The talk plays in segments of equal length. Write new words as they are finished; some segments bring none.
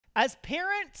As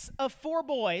parents of 4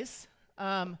 boys,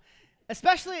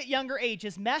 especially at younger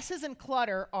ages, messes and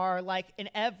clutter are like an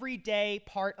everyday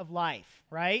part of life,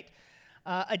 right?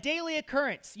 A daily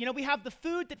occurrence. You know, we have the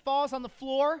food that falls on the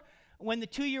floor when the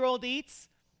 2-year-old eats,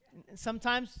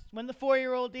 sometimes when the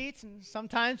 4-year-old eats, and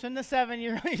sometimes when the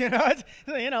 7-year-old,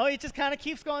 it just kind of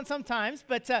keeps going sometimes.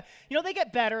 But, they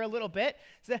get better a little bit.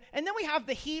 And then we have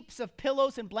the heaps of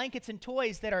pillows and blankets and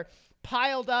toys that are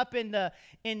piled up to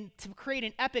create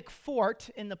an epic fort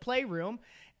in the playroom.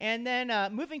 And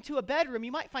then moving to a bedroom,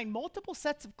 you might find multiple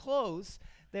sets of clothes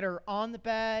that are on the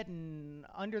bed and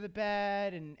under the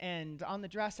bed and on the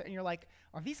dresser. And you're like,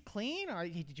 are these clean?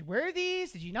 Did you wear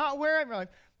these? Did you not wear them? You're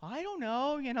like, I don't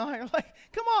know. You're like,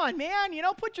 come on, man.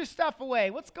 Put your stuff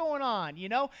away. What's going on?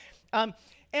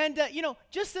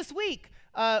 Just this week,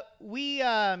 our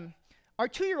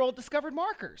 2-year-old discovered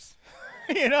markers.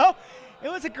 It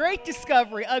was a great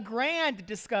discovery, a grand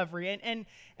discovery.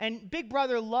 And Big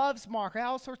Brother loves markers,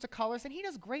 all sorts of colors, and he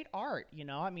does great art,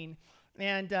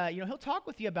 he'll talk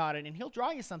with you about it, and he'll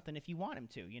draw you something if you want him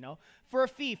to, for a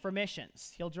fee, for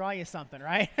missions. He'll draw you something,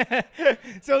 right?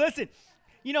 So listen,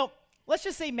 let's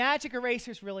just say magic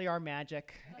erasers really are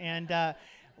magic. And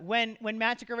when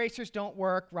magic erasers don't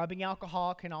work, rubbing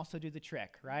alcohol can also do the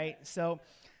trick, right? So,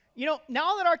 now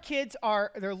that our kids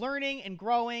they're learning and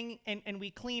growing, and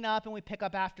we clean up and we pick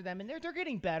up after them, and they're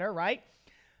getting better, right?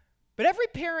 But every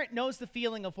parent knows the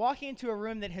feeling of walking into a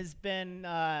room that has been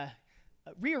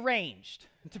rearranged,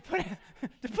 to put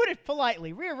it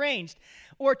politely, rearranged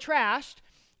or trashed,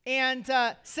 and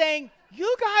saying,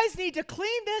 you guys need to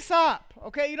clean this up,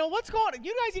 okay? What's going on?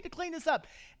 You guys need to clean this up.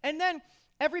 And then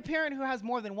every parent who has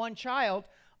more than one child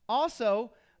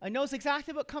also knows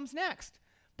exactly what comes next.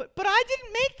 But I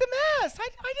didn't make the mess. I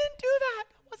didn't do that.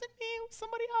 It wasn't me. It was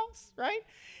somebody else, right?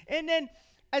 And then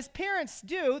as parents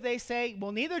do, they say,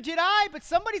 well, neither did I, but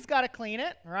somebody's got to clean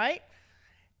it, right?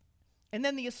 And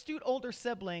then the astute older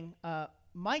sibling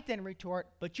might then retort,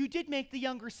 but you did make the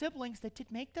younger siblings that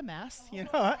did make the mess,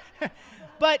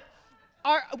 But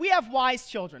we have wise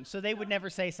children, so they would never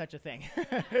say such a thing.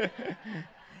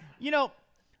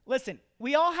 Listen,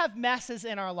 we all have messes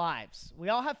in our lives. We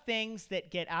all have things that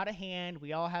get out of hand.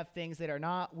 We all have things that are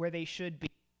not where they should be.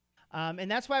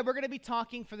 And that's why we're going to be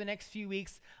talking for the next few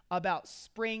weeks about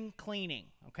spring cleaning,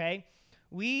 okay?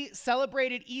 We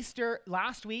celebrated Easter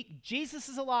last week. Jesus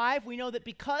is alive. We know that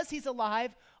because he's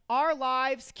alive, our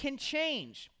lives can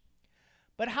change.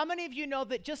 But how many of you know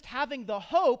that just having the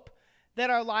hope that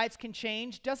our lives can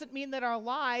change doesn't mean that our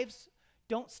lives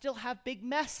don't still have big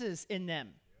messes in them,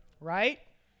 right?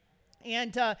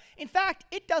 And in fact,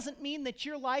 it doesn't mean that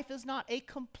your life is not a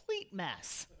complete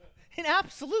mess, an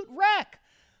absolute wreck,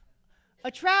 a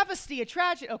travesty, a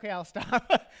tragedy. Okay, I'll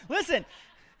stop. Listen,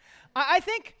 I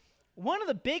think one of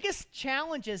the biggest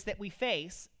challenges that we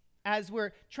face as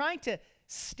we're trying to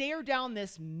stare down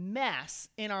this mess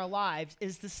in our lives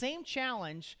is the same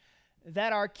challenge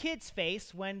that our kids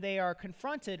face when they are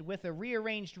confronted with a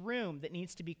rearranged room that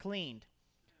needs to be cleaned.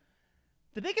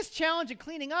 The biggest challenge in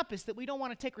cleaning up is that we don't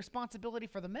want to take responsibility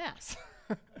for the mess.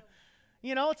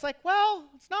 It's like, well,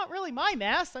 it's not really my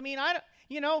mess. I mean,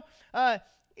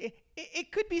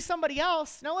 it could be somebody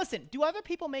else. Now listen, do other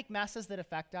people make messes that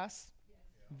affect us?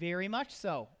 Very much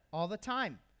so, all the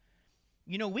time.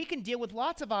 We can deal with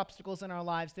lots of obstacles in our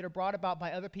lives that are brought about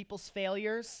by other people's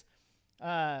failures,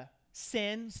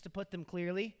 sins, to put them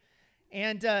clearly,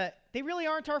 and they really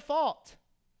aren't our fault.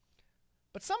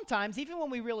 But sometimes, even when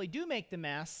we really do make the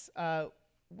mess,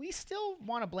 we still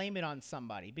want to blame it on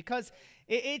somebody, because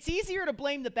it's easier to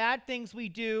blame the bad things we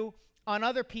do on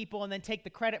other people and then take the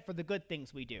credit for the good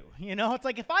things we do. It's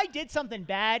like, if I did something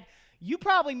bad, you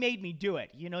probably made me do it.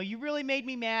 You really made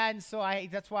me mad, and so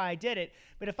that's why I did it.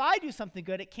 But if I do something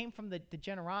good, it came from the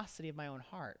generosity of my own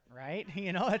heart, right?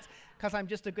 It's because I'm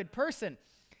just a good person.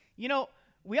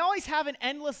 We always have an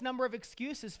endless number of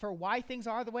excuses for why things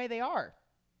are the way they are.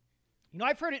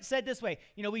 I've heard it said this way,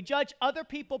 we judge other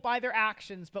people by their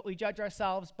actions, but we judge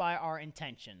ourselves by our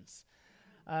intentions.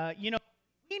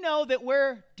 We know that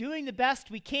we're doing the best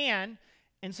we can,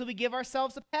 and so we give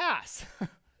ourselves a pass.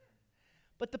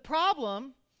 But the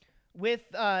problem with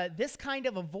this kind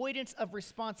of avoidance of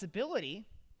responsibility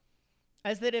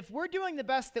is that if we're doing the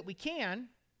best that we can,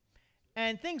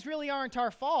 and things really aren't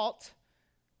our fault,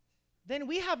 then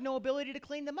we have no ability to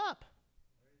clean them up.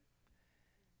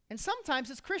 And sometimes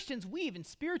as Christians, we even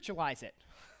spiritualize it,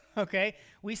 okay?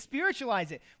 We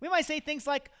spiritualize it. We might say things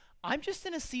like, I'm just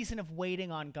in a season of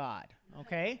waiting on God,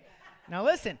 okay? Now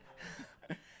listen,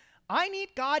 I need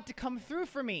God to come through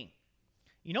for me.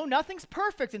 Nothing's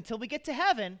perfect until we get to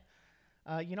heaven.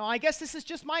 I guess this is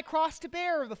just my cross to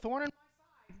bear, or the thorn in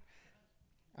my side.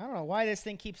 I don't know why this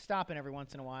thing keeps stopping every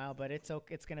once in a while, but it's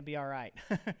okay. It's going to be all right.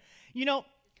 You know,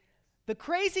 the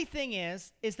crazy thing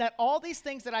is that all these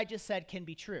things that I just said can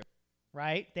be true,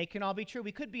 right? They can all be true.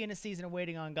 We could be in a season of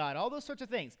waiting on God, all those sorts of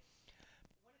things.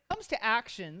 When it comes to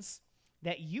actions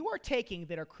that you are taking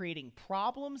that are creating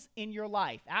problems in your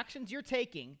life, actions you're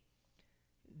taking,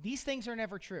 these things are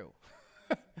never true.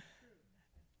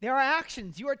 There are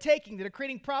actions you are taking that are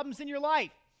creating problems in your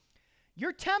life.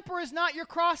 Your temper is not your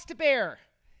cross to bear.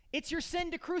 It's your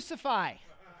sin to crucify,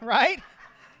 right?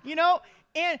 You know,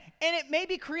 and it may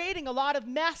be creating a lot of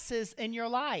messes in your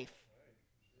life.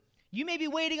 You may be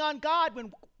waiting on God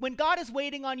when God is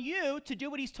waiting on you to do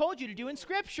what he's told you to do in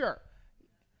Scripture.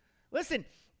 Listen,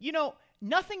 you know,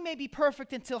 nothing may be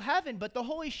perfect until heaven, but the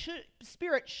Holy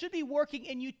Spirit should be working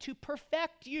in you to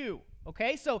perfect you,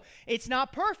 okay? So it's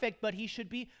not perfect, but he should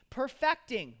be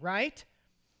perfecting, right?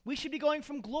 We should be going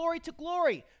from glory to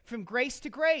glory, from grace to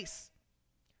grace.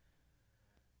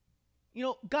 You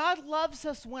know, God loves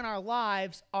us when our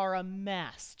lives are a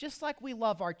mess, just like we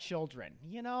love our children.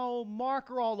 You know,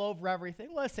 marker all over everything.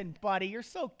 Listen, buddy, you're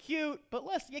so cute, but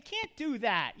listen, you can't do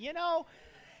that, you know?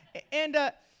 And,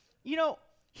 you know,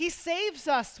 he saves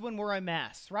us when we're a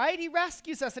mess, right? He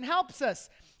rescues us and helps us,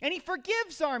 and he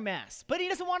forgives our mess, but he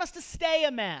doesn't want us to stay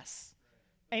a mess.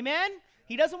 Amen?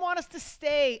 He doesn't want us to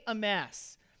stay a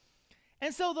mess.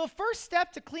 And so the first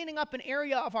step to cleaning up an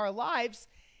area of our lives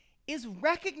is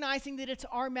recognizing that it's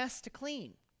our mess to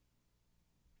clean.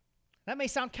 That may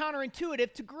sound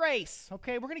counterintuitive to grace.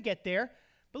 Okay, we're going to get there.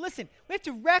 But listen, we have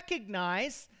to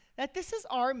recognize that this is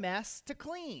our mess to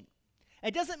clean.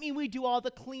 It doesn't mean we do all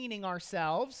the cleaning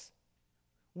ourselves.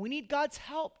 We need God's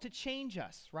help to change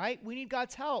us, right? We need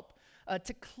God's help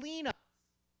to clean us.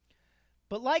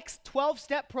 But like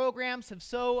 12-step programs have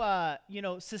so,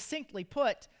 succinctly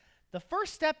put, the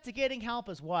first step to getting help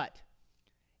is what?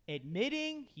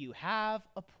 Admitting you have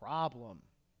a problem.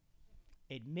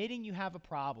 Admitting you have a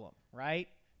problem, right?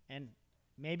 And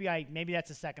maybe that's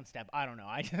a second step. I don't know.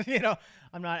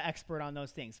 I'm not an expert on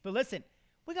those things. But listen,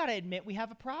 we got to admit we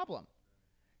have a problem.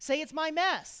 Say it's my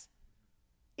mess.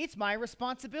 It's my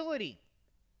responsibility.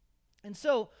 And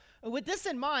so, with this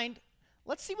in mind,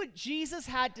 let's see what Jesus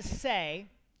had to say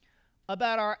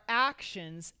about our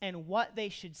actions and what they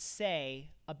should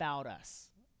say about us.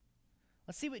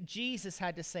 Let's see what Jesus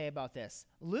had to say about this.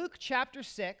 Luke chapter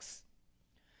 6,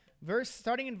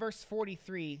 starting in verse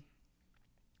 43,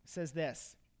 says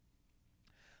this: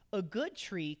 "A good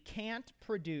tree can't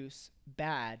produce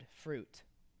bad fruit,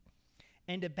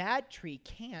 and a bad tree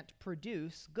can't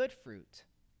produce good fruit.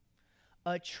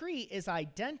 A tree is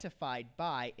identified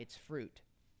by its fruit.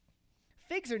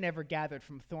 Figs are never gathered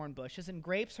from thorn bushes, and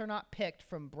grapes are not picked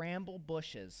from bramble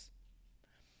bushes.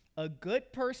 A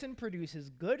good person produces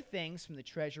good things from the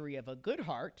treasury of a good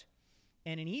heart,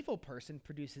 and an evil person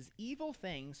produces evil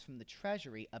things from the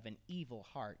treasury of an evil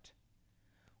heart.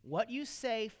 What you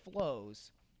say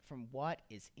flows from what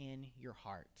is in your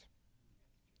heart."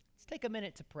 Let's take a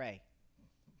minute to pray.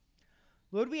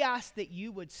 Lord, we ask that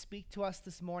you would speak to us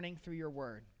this morning through your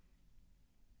word.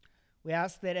 We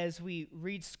ask that as we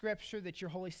read Scripture, that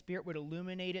your Holy Spirit would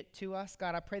illuminate it to us.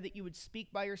 God, I pray that you would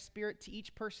speak by your Spirit to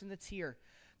each person that's here.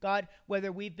 God,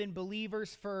 whether we've been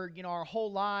believers for, our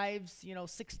whole lives,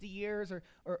 60 years,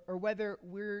 or whether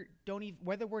we're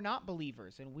not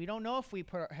believers and we don't know if we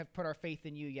have put our faith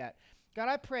in you yet. God,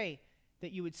 I pray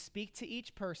that you would speak to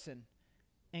each person,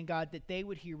 and God, that they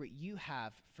would hear what you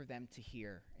have for them to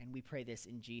hear. And we pray this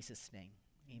in Jesus' name.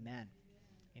 Amen.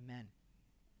 Amen.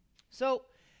 So,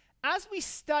 as we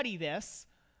study this,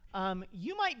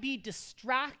 you might be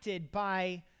distracted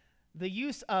by the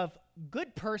use of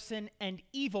good person and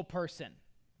evil person,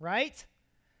 right?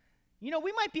 We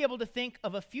might be able to think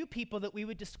of a few people that we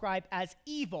would describe as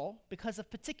evil because of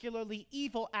particularly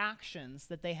evil actions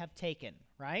that they have taken,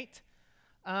 right?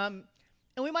 And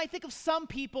we might think of some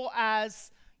people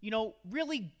as,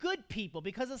 really good people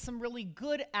because of some really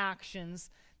good actions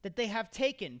that they have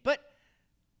taken. But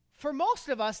for most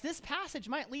of us, this passage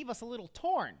might leave us a little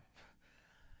torn.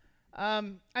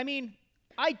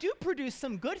 I do produce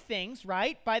some good things,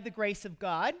 right, by the grace of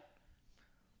God,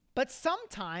 but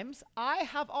sometimes I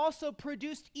have also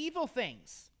produced evil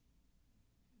things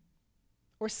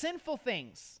or sinful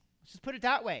things. Let's just put it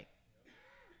that way.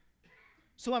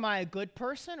 So am I a good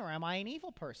person or am I an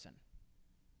evil person?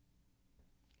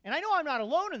 And I know I'm not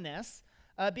alone in this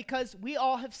because we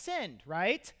all have sinned,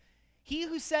 right? He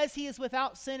who says he is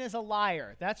without sin is a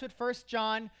liar. That's what 1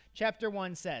 John chapter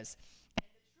 1 says. And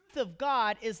the truth of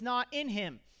God is not in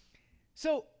him.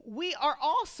 So we are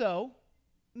also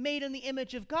made in the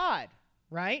image of God,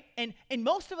 right? And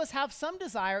most of us have some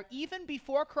desire, even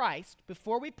before Christ,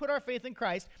 before we put our faith in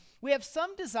Christ, we have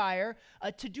some desire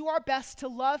to do our best to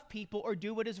love people or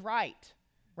do what is right,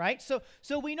 right? So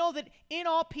we know that in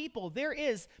all people there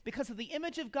is, because of the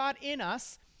image of God in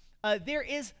us, there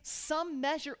is some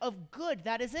measure of good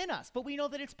that is in us. But we know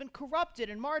that it's been corrupted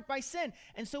and marred by sin.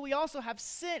 And so we also have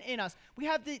sin in us. We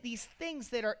have these things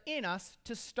that are in us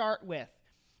to start with,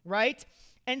 right?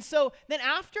 And so then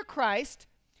after Christ,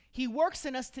 he works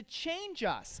in us to change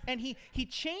us, and he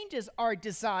changes our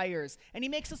desires, and he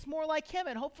makes us more like him,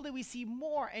 and hopefully we see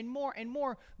more and more and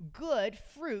more good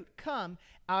fruit come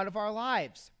out of our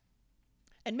lives.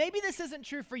 And maybe this isn't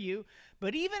true for you,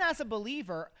 but even as a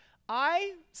believer,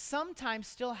 I sometimes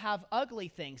still have ugly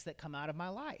things that come out of my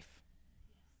life.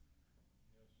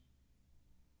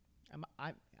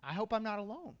 I hope I'm not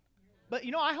alone. But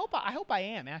I hope I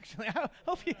am, actually. I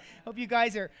hope you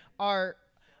guys are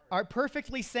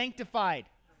perfectly sanctified.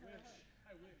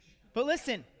 I wish. But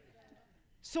listen,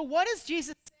 so what is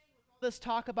Jesus saying with all this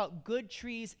talk about good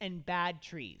trees and bad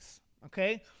trees?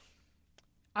 Okay?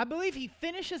 I believe he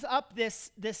finishes up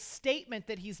this statement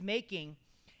that he's making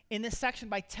in this section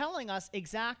by telling us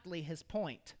exactly his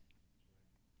point.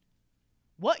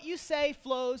 What you say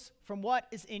flows from what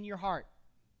is in your heart.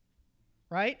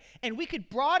 Right? And we could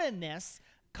broaden this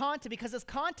context, because this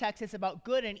context is about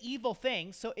good and evil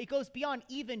things, so it goes beyond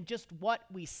even just what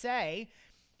we say.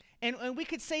 And we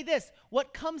could say this: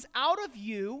 what comes out of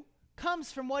you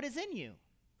comes from what is in you.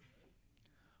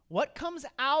 What comes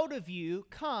out of you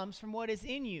comes from what is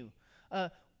in you. Or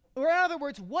in other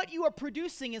words, what you are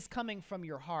producing is coming from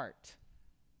your heart.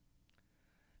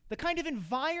 The kind of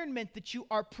environment that you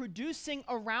are producing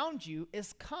around you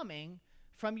is coming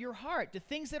from your heart. The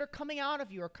things that are coming out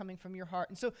of you are coming from your heart.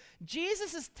 And so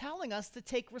Jesus is telling us to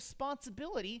take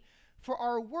responsibility for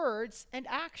our words and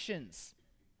actions.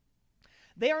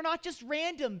 They are not just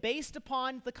random based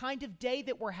upon the kind of day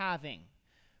that we're having,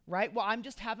 right? Well, I'm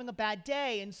just having a bad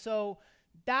day, and so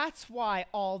that's why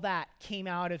all that came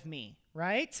out of me,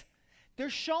 right? They're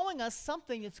showing us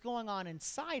something that's going on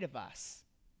inside of us.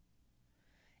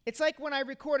 It's like when I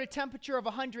record a temperature of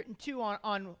 102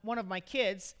 on one of my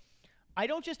kids. I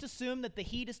don't just assume that the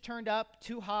heat is turned up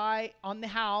too high on the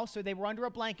house or they were under a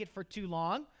blanket for too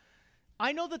long.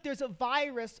 I know that there's a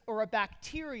virus or a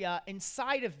bacteria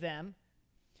inside of them,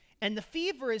 and the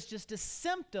fever is just a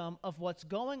symptom of what's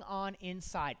going on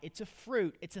inside. It's a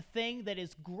fruit. It's a thing that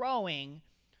is growing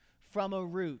from a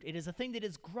root. It is a thing that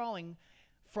is growing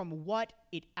from what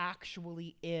it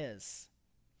actually is.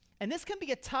 And this can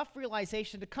be a tough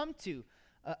realization to come to.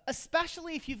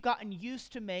 Especially if you've gotten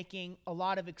used to making a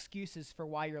lot of excuses for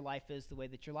why your life is the way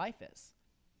that your life is.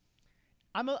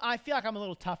 I feel like I'm a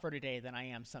little tougher today than I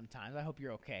am sometimes. I hope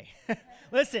you're okay.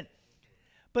 Listen,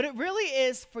 but it really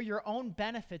is for your own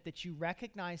benefit that you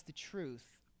recognize the truth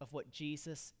of what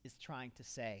Jesus is trying to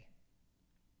say.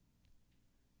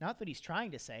 Not that he's trying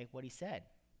to say, what he said.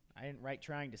 I didn't write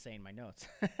trying to say in my notes.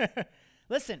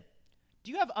 Listen,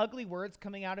 do you have ugly words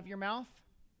coming out of your mouth?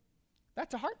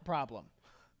 That's a heart problem.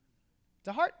 It's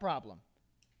a heart problem.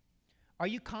 Are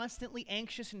you constantly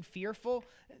anxious and fearful?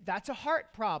 That's a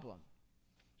heart problem.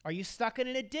 Are you stuck in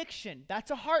an addiction? That's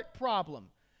a heart problem.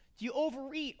 Do you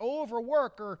overeat,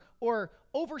 overwork, or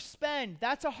overspend?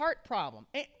 That's a heart problem.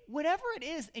 And whatever it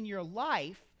is in your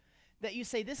life that you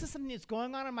say, this is something that's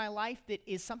going on in my life that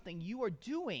is something you are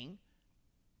doing,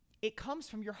 it comes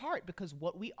from your heart, because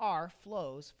what we are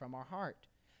flows from our heart.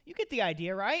 You get the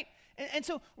idea, right? And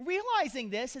so realizing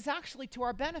this is actually to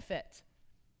our benefit.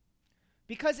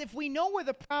 Because if we know where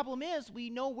the problem is, we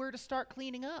know where to start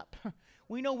cleaning up.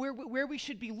 We know where we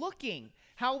should be looking,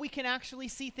 how we can actually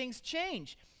see things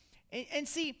change. And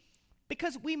see,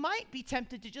 because we might be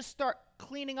tempted to just start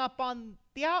cleaning up on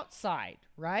the outside,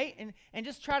 right? And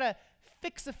just try to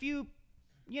fix a few,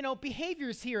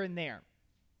 behaviors here and there.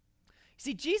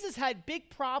 See, Jesus had big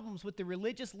problems with the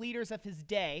religious leaders of his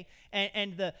day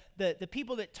and the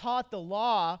people that taught the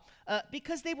law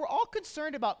because they were all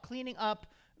concerned about cleaning up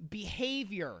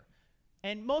behavior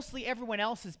and mostly everyone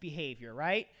else's behavior,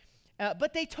 right?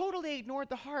 But they totally ignored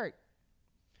the heart.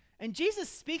 And Jesus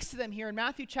speaks to them here in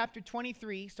Matthew chapter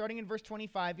 23, starting in verse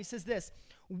 25. He says this: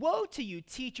 "Woe to you,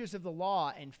 teachers of the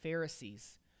law and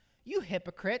Pharisees, you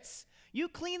hypocrites! You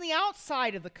clean the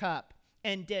outside of the cup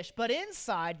and dish, but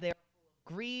inside they are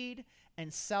greed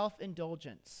and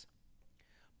self-indulgence.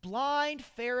 Blind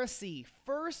Pharisee,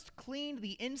 first clean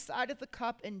the inside of the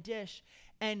cup and dish,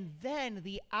 and then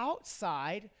the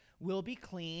outside will be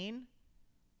clean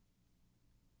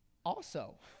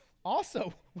also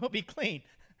will be clean."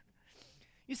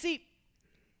 You see,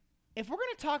 if we're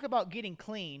going to talk about getting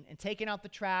clean and taking out the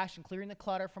trash and clearing the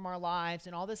clutter from our lives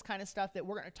and all this kind of stuff that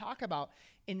we're going to talk about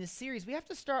in this series, we have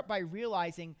to start by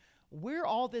realizing where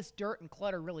all this dirt and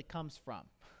clutter really comes from.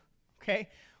 Okay?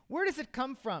 Where does it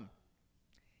come from?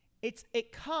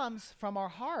 It comes from our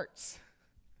hearts.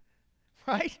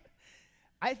 Right?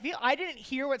 I didn't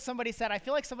hear what somebody said. I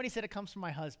feel like somebody said it comes from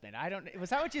my husband.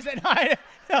 Was that what you said?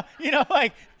 No,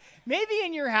 like maybe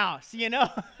in your house,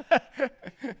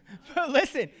 But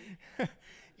listen,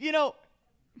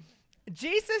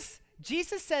 Jesus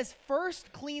says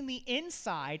first clean the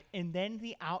inside and then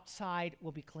the outside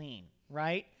will be clean,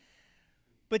 right?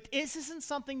 But this isn't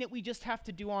something that we just have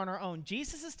to do on our own.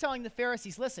 Jesus is telling the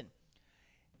Pharisees, listen,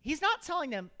 he's not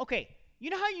telling them, okay, you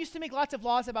know how you used to make lots of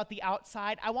laws about the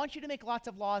outside? I want you to make lots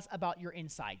of laws about your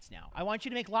insides now. I want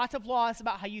you to make lots of laws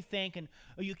about how you think, and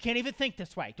you can't even think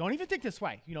this way. Don't even think this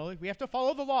way. We have to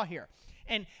follow the law here.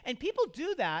 And people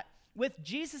do that with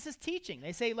Jesus' teaching.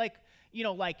 They say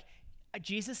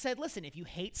Jesus said, listen, if you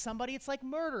hate somebody, it's like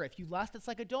murder. If you lust, it's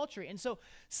like adultery. And so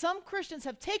some Christians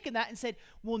have taken that and said,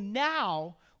 well,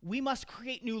 now we must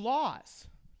create new laws.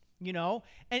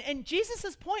 And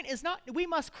Jesus' point is not we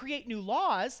must create new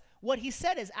laws. What he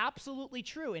said is absolutely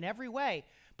true in every way.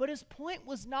 But his point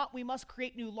was not we must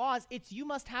create new laws. It's you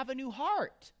must have a new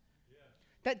heart.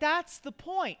 Yeah. That's the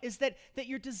point, is that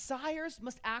your desires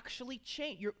must actually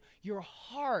change. Your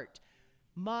heart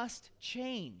must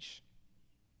change.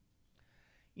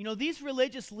 These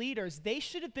religious leaders, they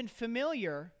should have been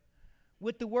familiar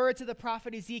with the words of the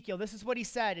prophet Ezekiel. This is what he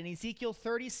said in Ezekiel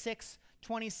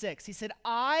 36:26. He said,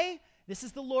 this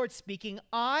is the Lord speaking,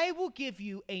 I will give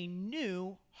you a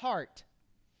new heart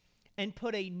and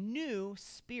put a new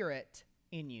spirit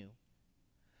in you.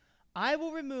 I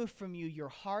will remove from you your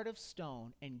heart of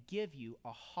stone and give you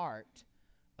a heart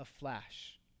of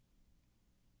flesh.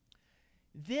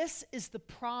 This is the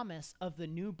promise of the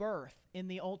new birth in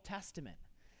the Old Testament.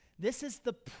 This is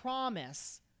the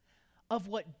promise of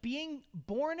what being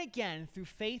born again through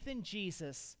faith in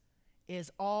Jesus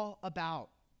is all about.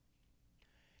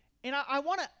 And I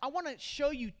want to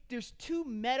show you, there's two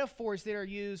metaphors that are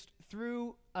used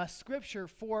through Scripture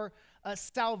for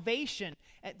salvation.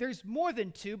 There's more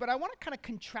than two, but I want to kind of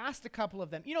contrast a couple of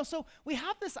them. So we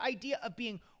have this idea of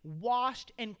being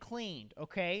washed and cleaned,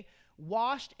 okay?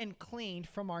 Washed and cleaned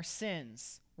from our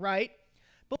sins, right?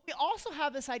 But we also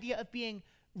have this idea of being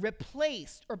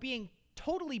replaced or being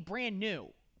totally brand new.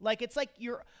 Like it's like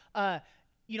you're, I'm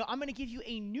going to give you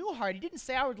a new heart. He didn't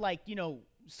say I would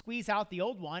squeeze out the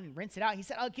old one and rinse it out. He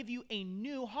said, I'll give you a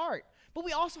new heart. But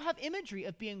we also have imagery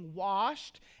of being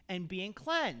washed and being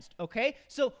cleansed, okay?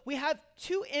 So we have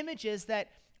two images that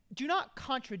do not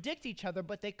contradict each other,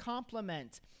 but they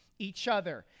complement each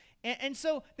other. And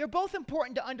so they're both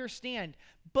important to understand,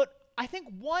 but I think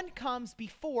one comes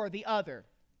before the other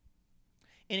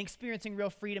in experiencing real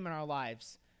freedom in our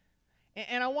lives.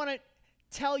 And I want to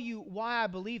tell you why I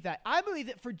believe that. I believe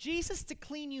that for Jesus to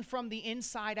clean you from the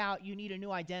inside out, you need a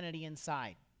new identity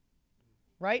inside,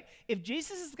 right? If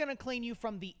Jesus is going to clean you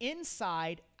from the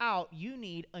inside out, you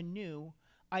need a new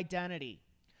identity.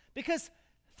 Because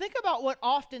think about what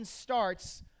often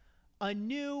starts a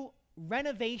new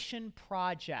renovation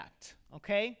project,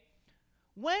 okay?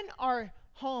 When are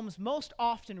homes most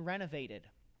often renovated?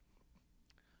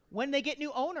 When they get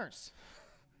new owners,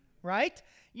 right?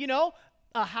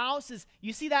 A house is,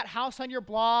 you see that house on your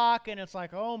block and it's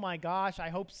like, oh my gosh, I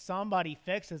hope somebody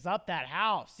fixes up that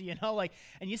house,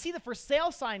 and you see the for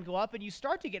sale sign go up and you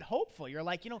start to get hopeful. You're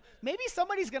like, maybe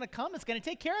somebody's going to come that's going to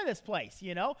take care of this place,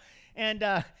 and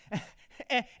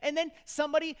then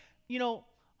somebody,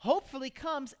 hopefully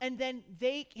comes and then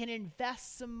they can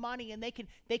invest some money and they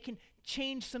can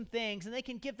change some things and they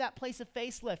can give that place a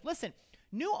facelift. Listen,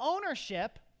 new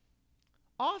ownership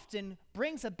often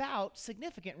brings about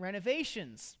significant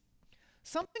renovations.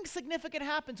 Something significant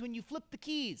happens when you flip the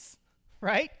keys,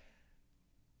 right?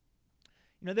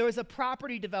 There was a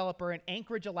property developer in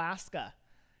Anchorage, Alaska.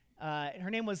 Her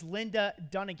name was Linda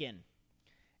Dunnigan.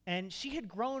 And she had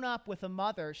grown up with a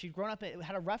mother.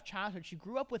 Had a rough childhood. She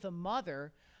grew up with a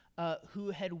mother who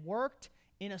had worked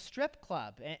in a strip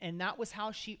club, and that was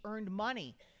how she earned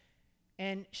money.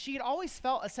 And she had always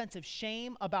felt a sense of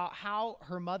shame about how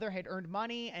her mother had earned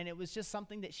money, and it was just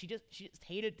something that she just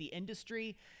hated the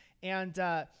industry.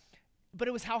 But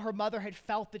it was how her mother had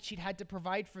felt that she'd had to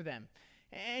provide for them.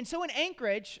 And so in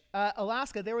Anchorage,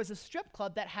 Alaska, there was a strip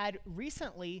club that had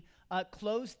recently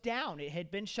closed down. It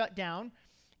had been shut down,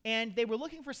 and they were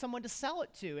looking for someone to sell it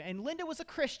to. And Linda was a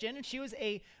Christian, and she was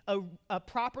a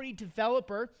property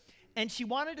developer, and she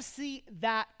wanted to see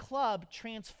that club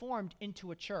transformed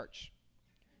into a church.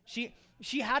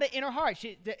 She had it in her heart.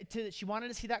 She wanted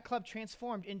to see that club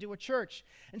transformed into a church.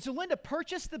 And so Linda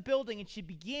purchased the building and she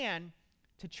began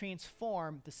to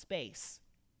transform the space.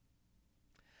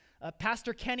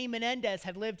 Pastor Kenny Menendez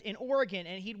had lived in Oregon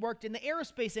and he'd worked in the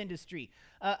aerospace industry.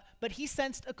 But he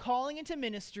sensed a calling into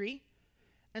ministry.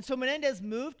 And so Menendez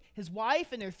moved his wife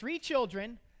and their 3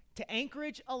 children to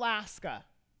Anchorage, Alaska.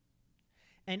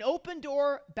 An Open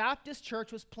Door Baptist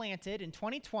Church was planted in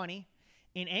 2020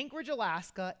 in Anchorage,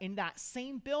 Alaska, in that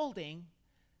same building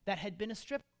that had been a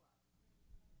strip club.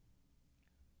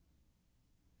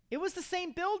 It was the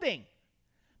same building,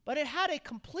 but it had a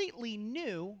completely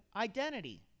new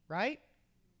identity, right?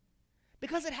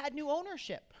 Because it had new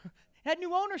ownership. It had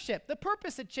new ownership. The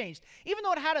purpose had changed. Even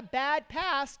though it had a bad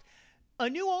past, a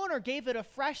new owner gave it a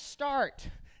fresh start.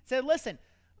 Said, listen,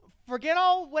 forget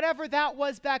all whatever that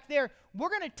was back there. We're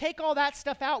going to take all that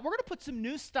stuff out. We're going to put some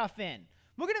new stuff in.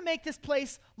 We're going to make this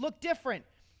place look different.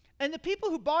 And the people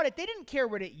who bought it, they didn't care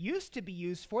what it used to be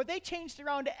used for. They changed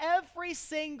around every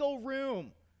single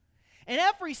room and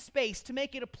every space to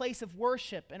make it a place of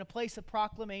worship and a place of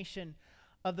proclamation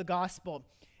of the gospel.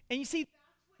 And you see,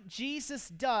 that's what Jesus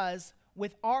does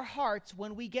with our hearts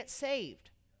when we get saved.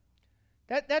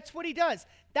 That's what he does.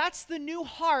 That's the new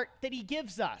heart that he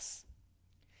gives us.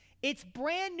 It's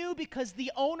brand new because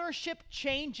the ownership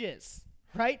changes,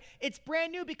 right? It's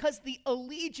brand new because the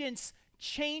allegiance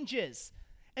changes.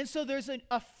 And so there's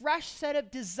a fresh set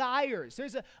of desires.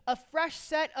 There's a fresh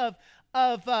set of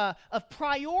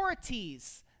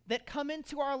priorities that come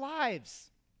into our lives.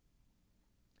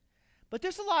 But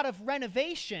there's a lot of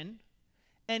renovation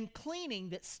and cleaning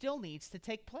that still needs to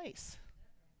take place,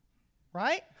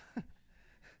 right?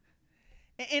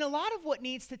 And a lot of what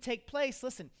needs to take place,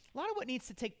 listen, a lot of what needs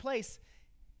to take place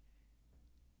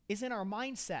is in our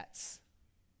mindsets.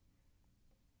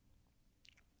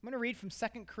 I'm going to read from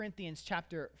 2 Corinthians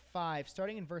chapter 5,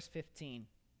 starting in verse 15.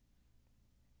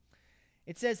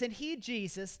 It says, "And he,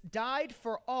 Jesus, died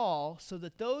for all so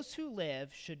that those who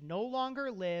live should no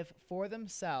longer live for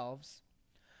themselves,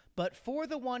 but for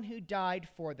the one who died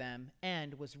for them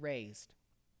and was raised.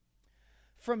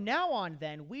 From now on,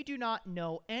 then, we do not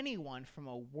know anyone from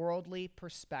a worldly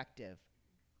perspective.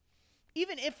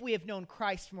 Even if we have known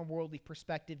Christ from a worldly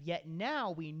perspective, yet now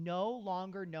we no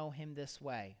longer know him this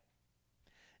way.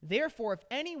 Therefore, if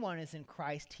anyone is in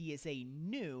Christ, he is a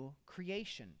new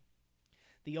creation.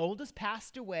 The old has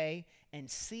passed away, and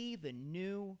see, the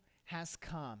new has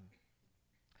come."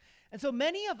 And so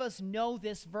many of us know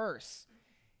this verse.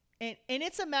 And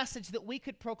it's a message that we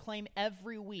could proclaim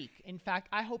every week. In fact,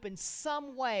 I hope in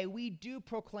some way we do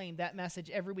proclaim that message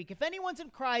every week. If anyone's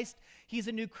in Christ, he's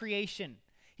a new creation.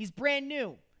 He's brand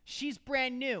new. She's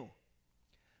brand new.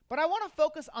 But I want to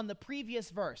focus on the previous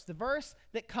verse, the verse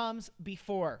that comes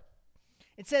before.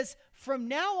 It says, "From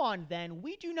now on, then,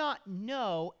 we do not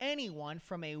know anyone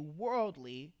from a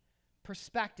worldly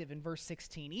perspective," in verse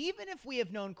 16. "Even if we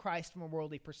have known Christ from a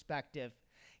worldly perspective,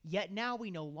 yet now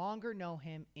we no longer know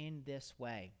him in this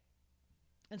way."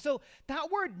 And so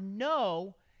that word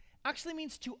know actually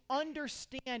means to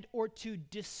understand or to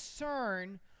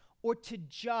discern or to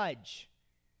judge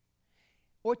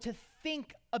or to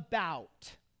think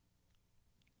about.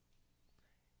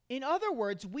 In other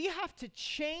words, we have to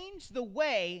change the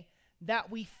way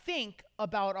that we think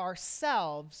about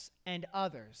ourselves and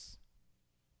others.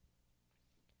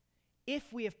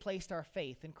 If we have placed our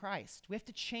faith in Christ, we have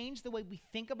to change the way we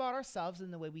think about ourselves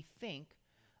and the way we think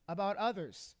about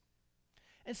others.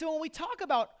 And so when we talk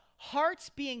about hearts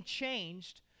being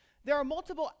changed, there are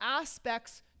multiple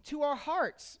aspects to our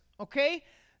hearts, okay?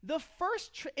 The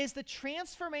first is the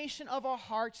transformation of our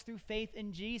hearts through faith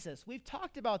in Jesus. We've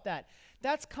talked about that.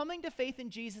 That's coming to faith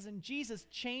in Jesus, and Jesus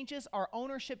changes our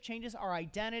ownership, changes our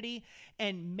identity,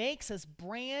 and makes us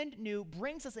brand new,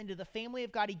 brings us into the family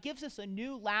of God. He gives us a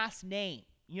new last name.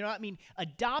 You know what I mean?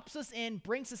 Adopts us in,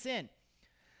 brings us in.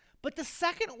 But the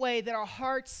second way that our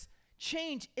hearts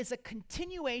change is a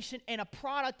continuation and a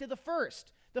product of the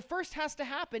first. The first has to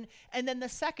happen, and then the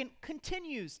second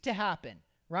continues to happen,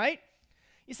 right?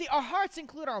 You see, our hearts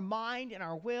include our mind and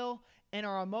our will and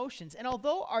our emotions. And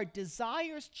although our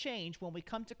desires change when we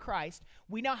come to Christ,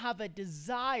 we now have a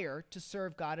desire to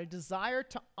serve God, a desire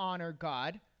to honor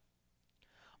God.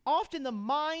 Often the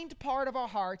mind part of our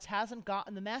hearts hasn't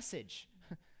gotten the message.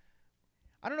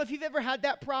 I don't know if you've ever had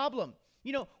that problem.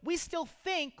 You know, we still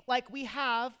think like we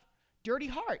have dirty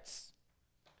hearts.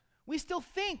 We still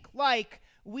think like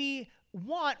we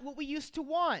want what we used to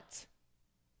want.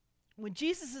 When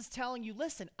Jesus is telling you,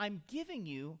 listen, I'm giving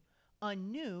you a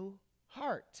new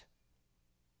heart.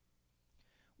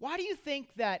 Why do you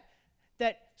think that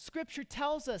Scripture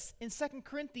tells us in 2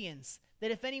 Corinthians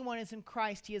that if anyone is in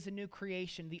Christ, he is a new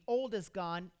creation. The old is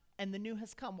gone and the new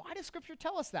has come. Why does Scripture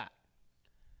tell us that?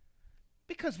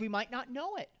 Because we might not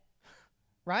know it,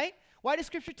 right? Why does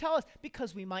Scripture tell us?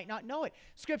 Because we might not know it.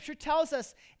 Scripture tells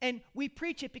us, and we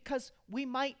preach it because we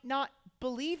might not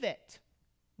believe it.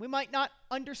 We might not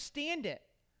understand it.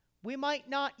 We might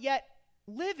not yet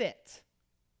live it.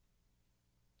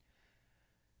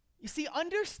 You see,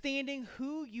 understanding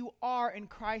who you are in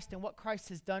Christ and what Christ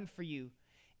has done for you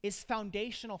is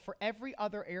foundational for every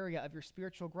other area of your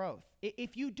spiritual growth.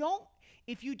 If you don't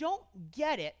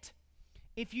get it,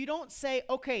 if you don't say,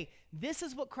 okay, this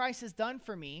is what Christ has done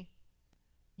for me,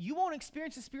 you won't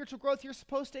experience the spiritual growth you're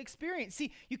supposed to experience.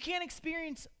 See, you can't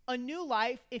experience a new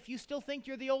life if you still think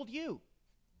you're the old you.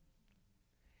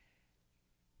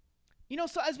 You know,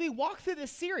 so as we walk through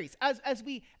this series, as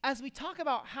we talk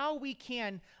about how we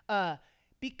can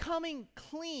becoming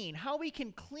clean, how we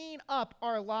can clean up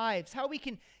our lives, how we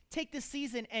can take this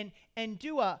season and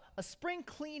do a spring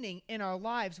cleaning in our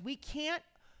lives, we can't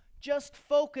just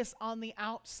focus on the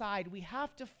outside. We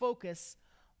have to focus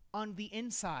on the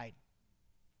inside.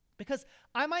 Because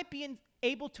I might be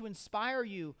able to inspire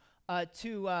you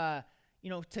to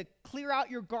clear out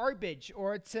your garbage,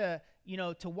 or to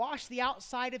wash the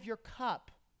outside of your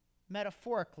cup,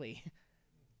 metaphorically.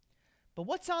 But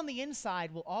what's on the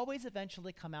inside will always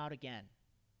eventually come out again,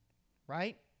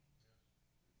 right?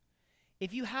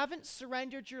 If you haven't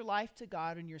surrendered your life to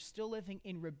God and you're still living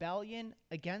in rebellion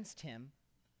against Him,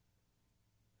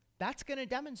 that's going to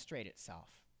demonstrate itself.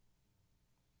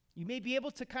 You may be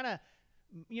able to kind of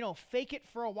fake it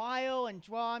for a while and,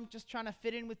 well, I'm just trying to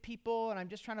fit in with people and I'm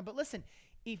just trying to, but listen,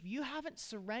 if you haven't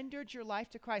surrendered your life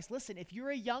to Christ, listen, if you're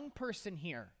a young person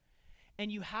here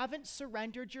and you haven't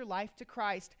surrendered your life to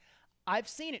Christ, I've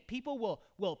seen it. People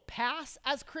will pass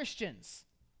as Christians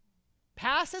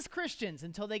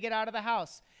until they get out of the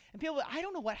house. And people, I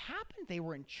don't know what happened. They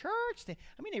were in church. They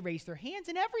raised their hands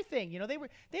and everything.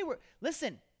 They were,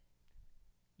 listen,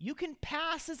 you can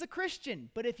pass as a Christian,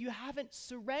 but if you haven't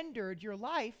surrendered your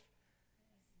life,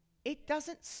 it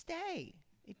doesn't stay.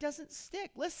 It doesn't stick.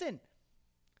 Listen,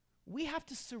 we have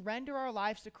to surrender our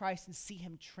lives to Christ and see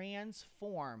Him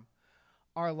transform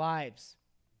our lives.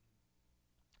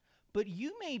 But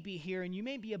you may be here and you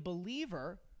may be a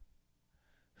believer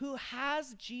who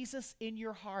has Jesus in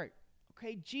your heart.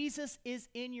 Okay, Jesus is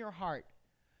in your heart.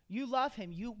 You love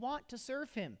Him. You want to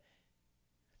serve Him.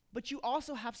 But you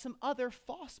also have some other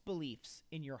false beliefs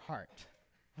in your heart,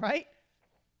 right?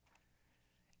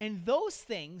 And those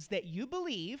things that you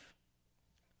believe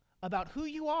about who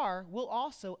you are will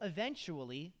also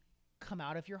eventually come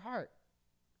out of your heart.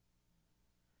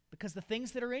 Because the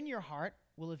things that are in your heart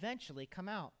will eventually come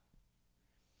out.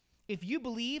 If you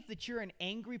believe that you're an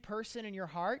angry person in your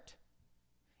heart,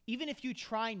 even if you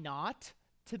try not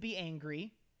to be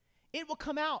angry, it will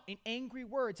come out in angry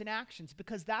words and actions,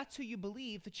 because that's who you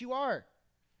believe that you are.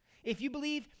 If you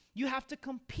believe you have to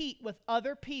compete with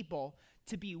other people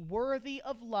to be worthy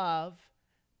of love,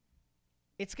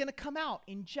 it's going to come out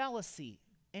in jealousy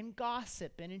and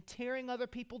gossip and in tearing other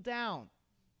people down.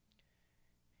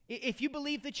 If you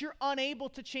believe that you're unable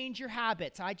to change your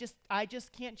habits, I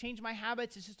just can't change my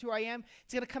habits, it's just who I am,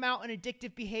 it's going to come out in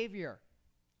addictive behavior.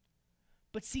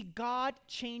 But see, God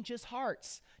changes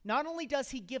hearts. Not only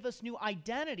does He give us new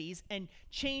identities and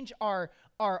change our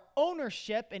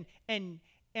ownership and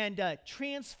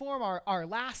transform our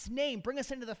last name, bring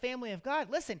us into the family of God.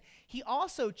 Listen, He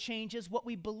also changes what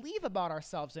we believe about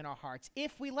ourselves in our hearts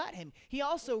if we let Him. He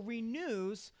also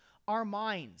renews our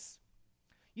minds.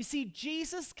 You see,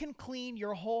 Jesus can clean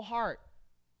your whole heart.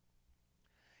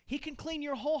 He can clean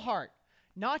your whole heart.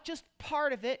 Not just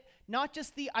part of it, not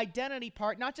just the identity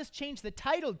part, not just change the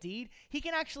title deed. He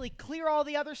can actually clear all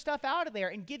the other stuff out of there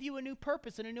and give you a new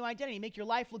purpose and a new identity, make your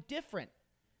life look different.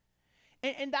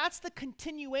 And that's the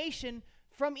continuation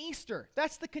from Easter.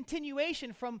 That's the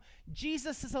continuation from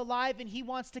Jesus is alive and He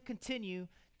wants to continue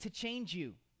to change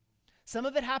you. Some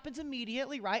of it happens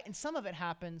immediately, right? And some of it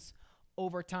happens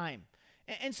over time.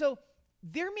 And so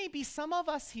there may be some of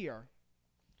us here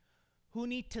who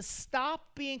need to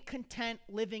stop being content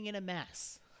living in a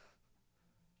mess.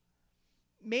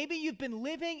 Maybe you've been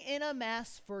living in a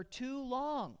mess for too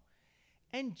long,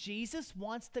 and Jesus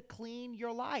wants to clean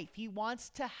your life. He wants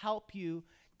to help you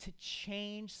to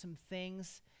change some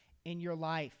things in your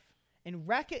life. And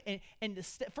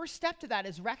the first step to that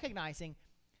is recognizing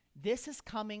this is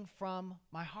coming from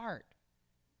my heart.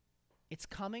 It's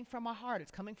coming from my heart.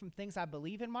 It's coming from things I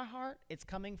believe in my heart. It's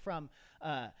coming from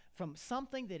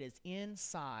something that is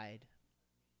inside.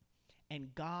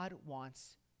 And God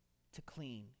wants to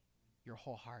clean your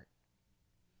whole heart.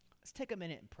 Let's take a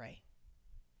minute and pray.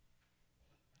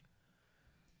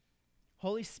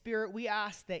 Holy Spirit, we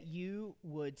ask that you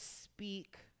would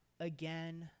speak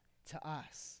again to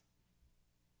us.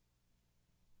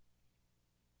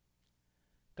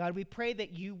 God, we pray that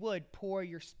you would pour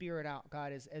your Spirit out,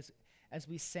 God, as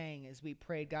we sang, as we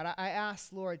prayed. God, I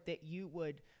ask, Lord, that you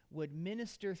would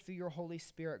minister through your Holy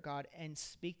Spirit, God, and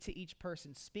speak to each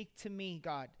person. Speak to me,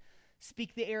 God.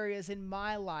 Speak the areas in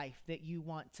my life that you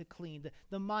want to clean,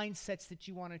 the mindsets that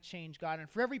you want to change, God. And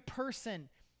for every person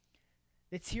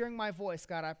that's hearing my voice,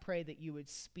 God, I pray that you would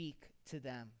speak to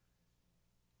them.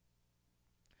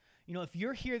 You know, if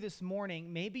you're here this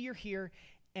morning, maybe you're here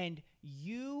and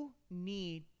you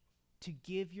need to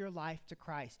give your life to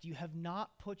Christ. You have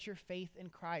not put your faith in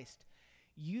Christ.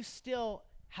 You're still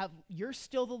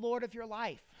the Lord of your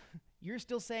life. You're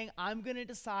still saying, I'm going to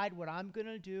decide what I'm going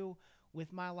to do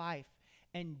with my life.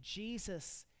 And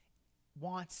Jesus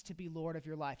wants to be Lord of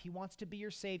your life. He wants to be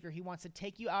your Savior. He wants to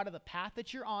take you out of the path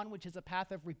that you're on, which is a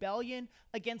path of rebellion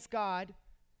against God,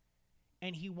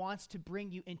 and he wants to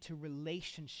bring you into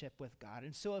relationship with God.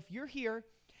 And so if you're here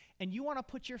and you want to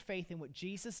put your faith in what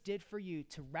Jesus did for you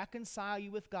to reconcile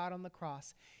you with God on the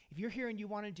cross, if you're here and you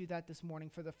want to do that this morning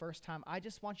for the first time, I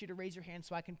just want you to raise your hand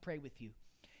so I can pray with you.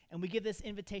 And we give this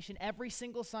invitation every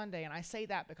single Sunday, and I say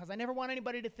that because I never want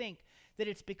anybody to think that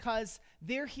it's because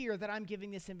they're here that I'm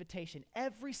giving this invitation.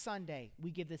 Every Sunday,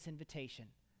 we give this invitation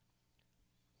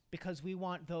because we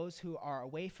want those who are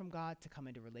away from God to come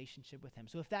into relationship with him.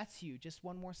 So if that's you, just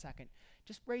one more second,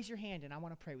 just raise your hand, and I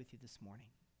want to pray with you this morning.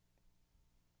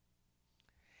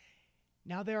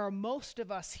 Now, there are most of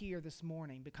us here this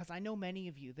morning, because I know many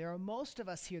of you, there are most of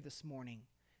us here this morning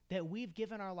that we've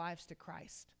given our lives to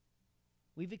Christ.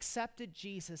 We've accepted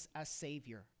Jesus as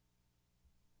Savior.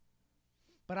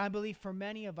 But I believe for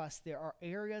many of us, there are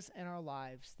areas in our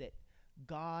lives that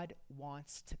God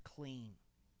wants to clean.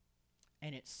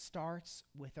 And it starts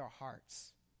with our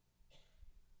hearts.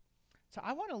 So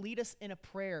I want to lead us in a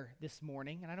prayer this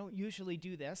morning, and I don't usually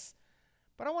do this,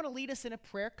 but I want to lead us in a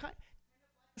prayer, kind of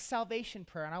like a salvation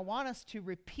prayer, and I want us to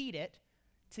repeat it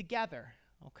together,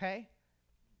 okay?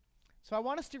 So I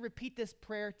want us to repeat this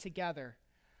prayer together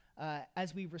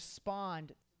as we respond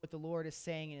to what the Lord is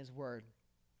saying in his word.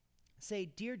 Say,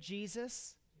 Dear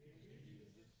Jesus,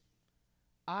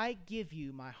 I give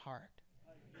you my heart.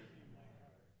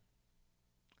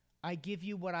 I give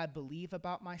you what I believe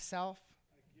about myself.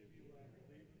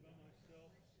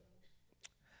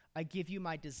 I give you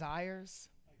my desires.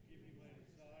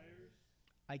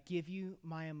 I give you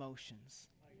my emotions.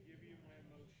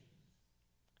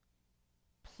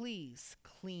 Please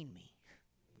clean me.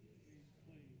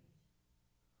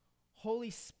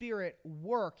 Holy Spirit,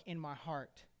 work in my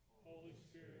heart.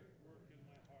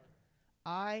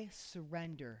 I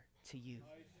surrender to you.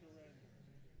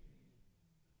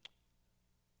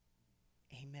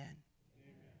 Amen.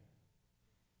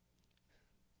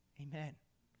 Amen.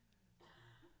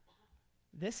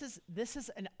 This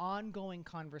is an ongoing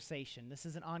conversation. This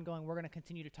is an ongoing, we're going to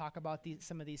continue to talk about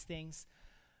some of these things.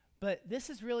 But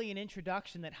this is really an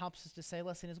introduction that helps us to say,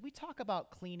 listen, as we talk about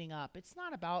cleaning up, it's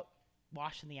not about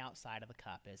washing the outside of the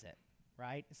cup, is it?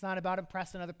 Right? It's not about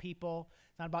impressing other people.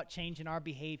 It's not about changing our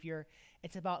behavior.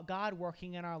 It's about God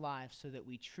working in our lives so that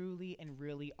we truly and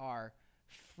really are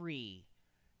free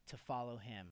to follow him.